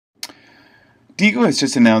Diigo has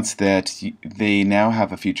just announced that they now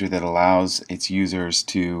have a feature that allows its users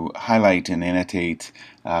to highlight and annotate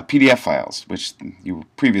PDF files, which you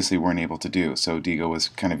previously weren't able to do. So Diigo was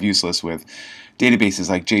kind of useless with databases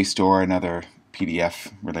like JSTOR and other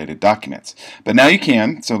PDF-related documents. But now you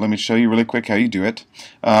can, so let me show you really quick how you do it.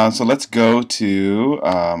 So let's go to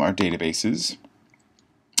our databases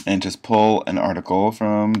and just pull an article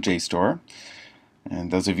from JSTOR.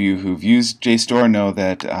 And those of you who've used JSTOR know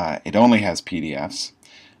that it only has PDFs,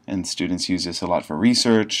 and students use this a lot for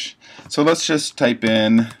research. So let's just type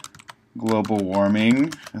in global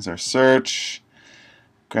warming as our search,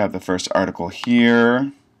 grab the first article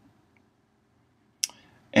here,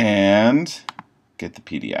 and get the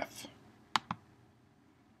PDF.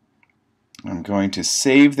 I'm going to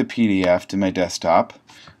save the PDF to my desktop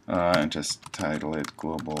and just title it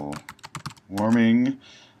global warming.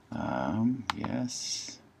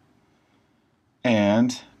 Yes.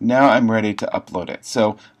 And now I'm ready to upload it.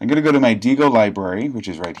 So I'm going to go to my Diigo library, which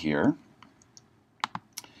is right here.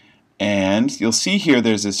 And you'll see here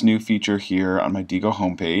there's this new feature here on my Diigo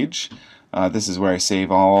homepage. This is where I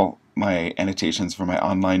save all my annotations for my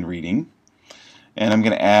online reading. And I'm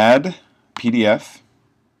going to add PDF.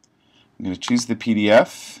 I'm going to choose the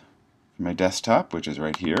PDF for my desktop, which is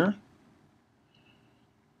right here.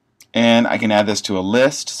 And I can add this to a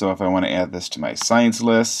list, so if I want to add this to my science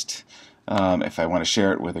list, if I want to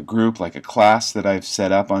share it with a group like a class that I've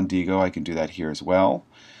set up on Diigo, I can do that here as well.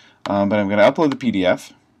 But I'm going to upload the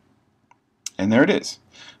PDF, and there it is.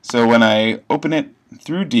 So when I open it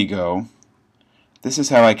through Diigo, this is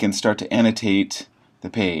how I can start to annotate the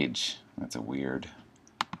page. That's a weird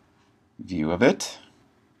view of it.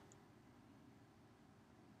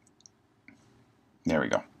 There we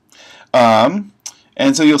go.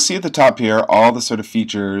 And so you'll see at the top here all the sort of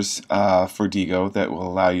features for Diigo that will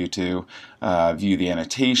allow you to view the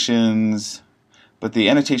annotations. But the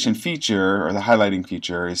annotation feature, or the highlighting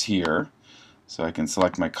feature, is here. So I can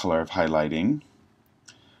select my color of highlighting.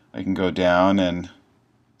 I can go down and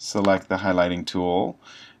select the highlighting tool.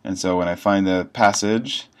 And so when I find the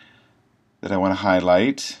passage that I want to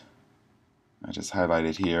highlight, I just highlight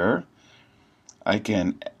it here. I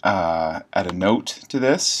can add a note to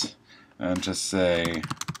this. And just say,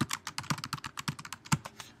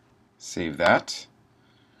 save that,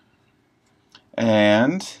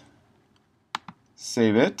 and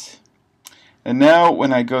save it. And now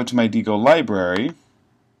when I go to my Diigo library,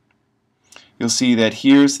 you'll see that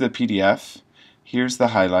here's the PDF, here's the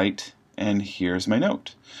highlight, and here's my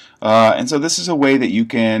note. And so this is a way that you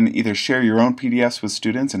can either share your own PDFs with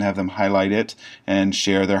students and have them highlight it and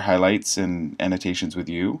share their highlights and annotations with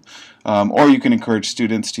you. Or you can encourage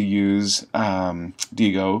students to use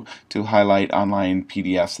Diigo to highlight online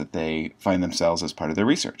PDFs that they find themselves as part of their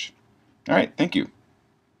research. All right, thank you.